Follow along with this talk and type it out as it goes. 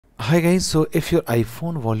Hi guys, so if your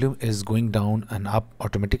iPhone volume is going down and up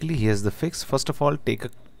automatically, here's the fix. First of all, take a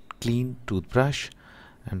clean toothbrush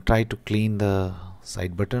and try to clean the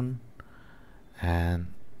side button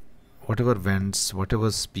and whatever vents,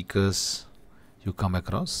 whatever speakers you come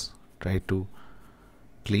across, try to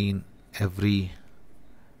clean every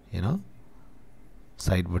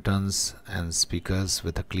side buttons and speakers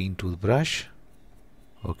with a clean toothbrush.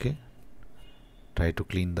 Okay, try to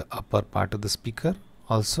clean the upper part of the speaker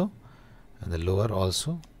also and the lower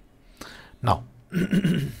also. Now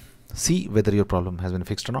see whether your problem has been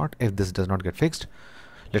fixed or not. If this does not get fixed,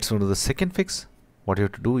 let's go to the second fix. What you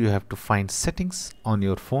have to do, you have to find settings on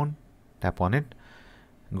your phone, tap on it,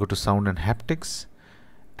 go to sound and haptics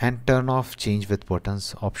and turn off change with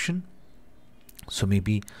buttons option. So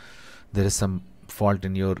maybe there is some fault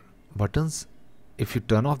in your buttons. If you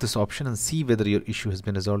turn off this option and see whether your issue has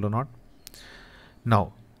been resolved or not.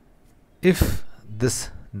 Now if this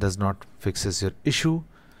does not fixes your issue,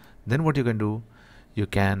 then what you can do, you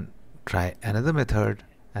can try another method,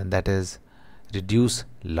 and that is reduce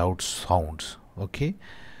loud sounds. Okay,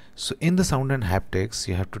 so in the sound and haptics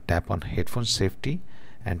you have to tap on headphone safety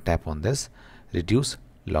and tap on this reduce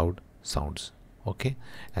loud sounds. Okay,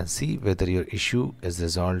 and see whether your issue is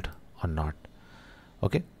resolved or not.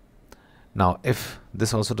 Okay, now if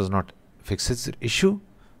this also does not fixes the issue,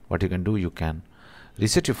 what you can do, you can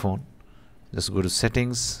reset your phone. Just go to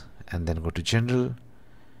settings and then go to general,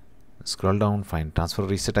 scroll down, find transfer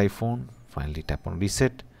reset iPhone, finally tap on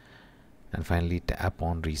reset and finally tap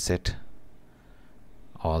on reset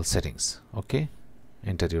all settings. Okay,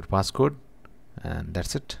 enter your passcode and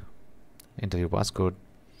that's it. Enter your passcode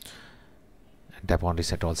and tap on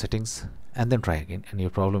reset all settings and then try again and your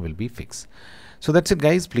problem will be fixed. So that's it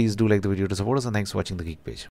guys. Please do like the video to support us and thanks for watching the Geek Page.